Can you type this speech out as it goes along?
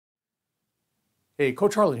Hey,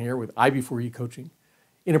 Coach Harlan here with I-Before-E Coaching.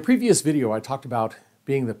 In a previous video, I talked about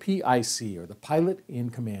being the PIC, or the pilot in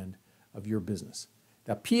command of your business.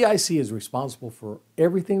 Now, PIC is responsible for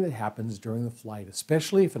everything that happens during the flight,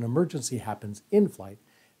 especially if an emergency happens in flight.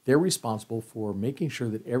 They're responsible for making sure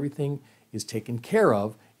that everything is taken care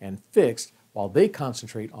of and fixed while they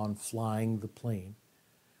concentrate on flying the plane.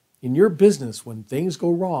 In your business, when things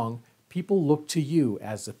go wrong, people look to you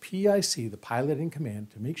as the PIC, the pilot in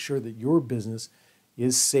command, to make sure that your business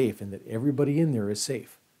is safe and that everybody in there is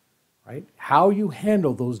safe, right? How you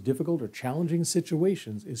handle those difficult or challenging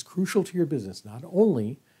situations is crucial to your business, not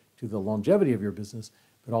only to the longevity of your business,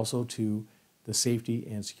 but also to the safety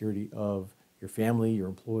and security of your family, your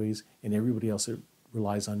employees, and everybody else that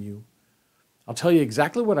relies on you. I'll tell you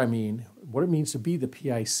exactly what I mean, what it means to be the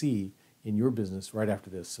PIC in your business right after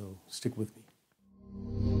this, so stick with me.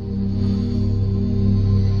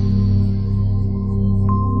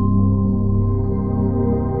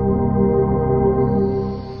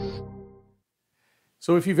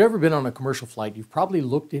 So if you've ever been on a commercial flight, you've probably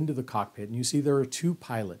looked into the cockpit and you see there are two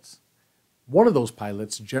pilots. One of those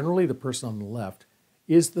pilots, generally the person on the left,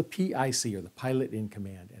 is the PIC, or the pilot in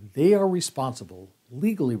command, and they are responsible,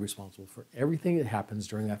 legally responsible, for everything that happens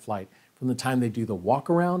during that flight, from the time they do the walk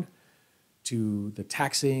around to the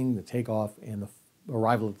taxiing, the takeoff, and the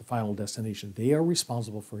arrival at the final destination. They are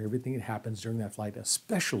responsible for everything that happens during that flight,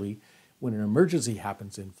 especially when an emergency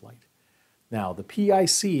happens in flight. Now, the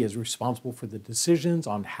PIC is responsible for the decisions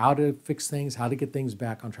on how to fix things, how to get things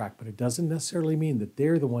back on track, but it doesn't necessarily mean that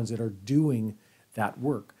they're the ones that are doing that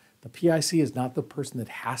work. The PIC is not the person that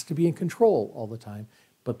has to be in control all the time,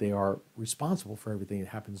 but they are responsible for everything that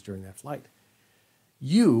happens during that flight.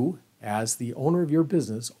 You, as the owner of your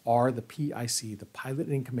business, are the PIC, the pilot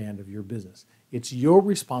in command of your business. It's your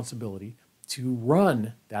responsibility to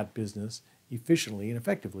run that business efficiently and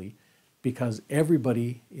effectively, because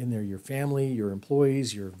everybody in there, your family, your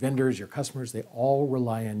employees, your vendors, your customers, they all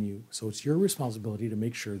rely on you. So it's your responsibility to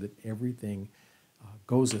make sure that everything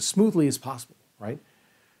goes as smoothly as possible, right?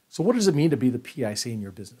 So what does it mean to be the PIC in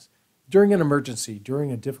your business? During an emergency,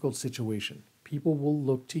 during a difficult situation, people will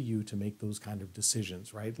look to you to make those kind of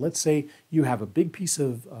decisions, right? Let's say you have a big piece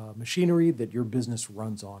of machinery that your business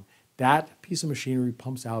runs on. That piece of machinery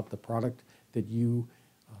pumps out the product that you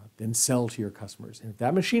then sell to your customers. And if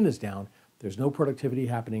that machine is down, there's no productivity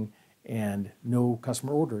happening and no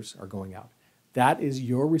customer orders are going out. That is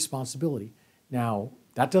your responsibility. Now,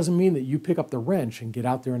 that doesn't mean that you pick up the wrench and get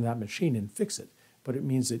out there in that machine and fix it, but it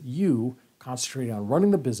means that you concentrate on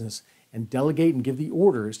running the business and delegate and give the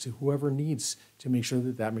orders to whoever needs to make sure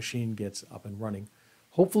that that machine gets up and running.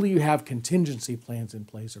 Hopefully you have contingency plans in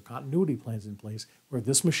place or continuity plans in place where if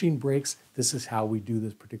this machine breaks, this is how we do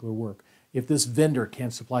this particular work. If this vendor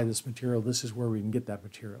can't supply this material, this is where we can get that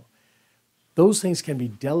material. Those things can be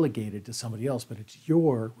delegated to somebody else, but it's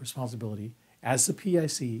your responsibility as the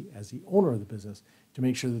PIC, as the owner of the business, to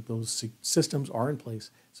make sure that those systems are in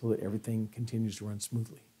place so that everything continues to run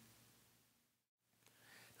smoothly.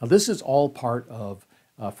 Now, this is all part of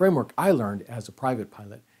a framework I learned as a private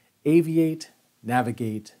pilot: Aviate,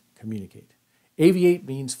 navigate, communicate. Aviate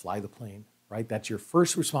means fly the plane, right? That's your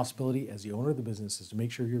first responsibility as the owner of the business, is to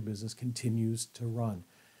make sure your business continues to run.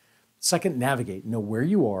 Second, navigate. Know where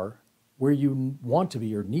you are, where you want to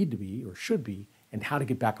be or need to be or should be, and how to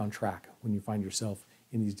get back on track when you find yourself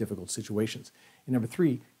in these difficult situations. And number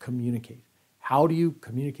three, communicate. How do you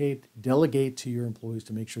communicate, delegate to your employees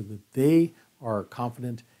to make sure that they are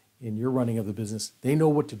confident in your running of the business, they know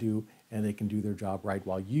what to do, and they can do their job right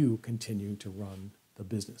while you continue to run the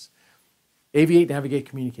business. Aviate, navigate,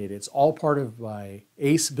 communicate. It's all part of my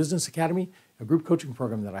ACE Business Academy, a group coaching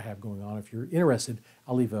program that I have going on. If you're interested,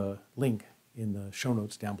 I'll leave a link in the show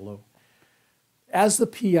notes down below. As the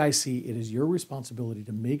PIC, it is your responsibility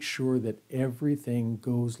to make sure that everything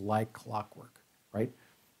goes like clockwork, right?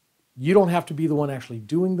 You don't have to be the one actually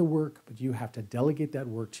doing the work, but you have to delegate that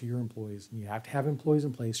work to your employees, and you have to have employees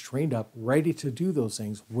in place, trained up, ready to do those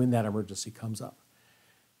things when that emergency comes up.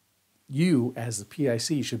 You, as the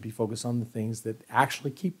PIC, should be focused on the things that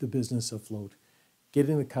actually keep the business afloat,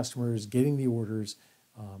 getting the customers, getting the orders,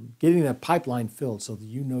 getting that pipeline filled so that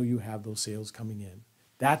you know you have those sales coming in.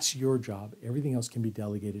 That's your job. Everything else can be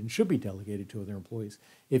delegated and should be delegated to other employees.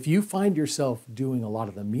 If you find yourself doing a lot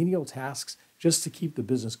of the menial tasks just to keep the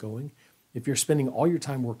business going, if you're spending all your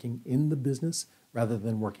time working in the business rather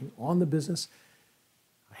than working on the business,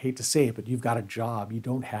 I hate to say it, but you've got a job. You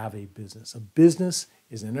don't have a business. A business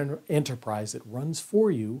is an enterprise that runs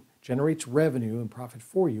for you, generates revenue and profit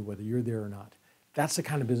for you, whether you're there or not. That's the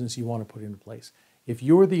kind of business you want to put into place. If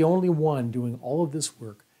you're the only one doing all of this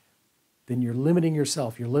work, then you're limiting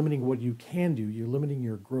yourself. You're limiting what you can do. You're limiting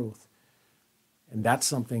your growth. And that's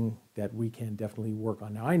something that we can definitely work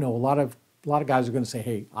on. Now, I know a lot of guys are going to say,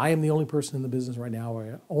 hey, I am the only person in the business right now.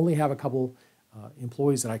 I only have a couple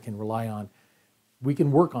employees that I can rely on. We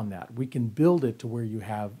can work on that. We can build it to where you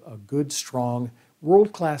have a good, strong,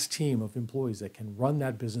 world-class team of employees that can run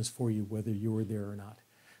that business for you, whether you are there or not.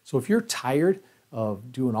 So if you're tired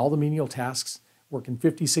of doing all the menial tasks, working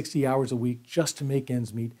 50, 60 hours a week just to make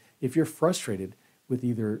ends meet, if you're frustrated with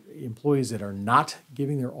either employees that are not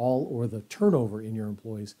giving their all or the turnover in your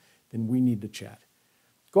employees, then we need to chat.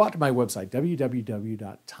 Go out to my website,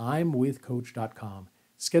 www.timewithcoach.com.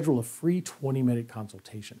 Schedule a free 20-minute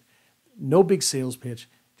consultation. No big sales pitch.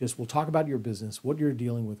 Just we'll talk about your business, what you're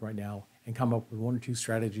dealing with right now, and come up with 1 or 2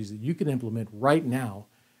 strategies that you can implement right now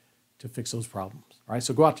to fix those problems. All right,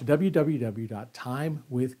 so go out to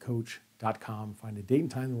www.timewithcoach.com, find a date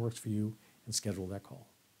and time that works for you, and schedule that call.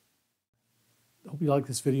 I hope you liked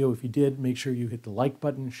this video. If you did, make sure you hit the like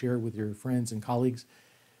button, share it with your friends and colleagues.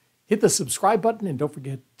 Hit the subscribe button, and don't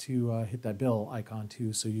forget to hit that bell icon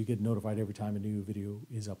too, so you get notified every time a new video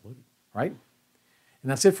is uploaded. All right? And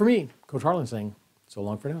that's it for me, Coach Harlan saying so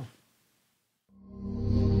long for now.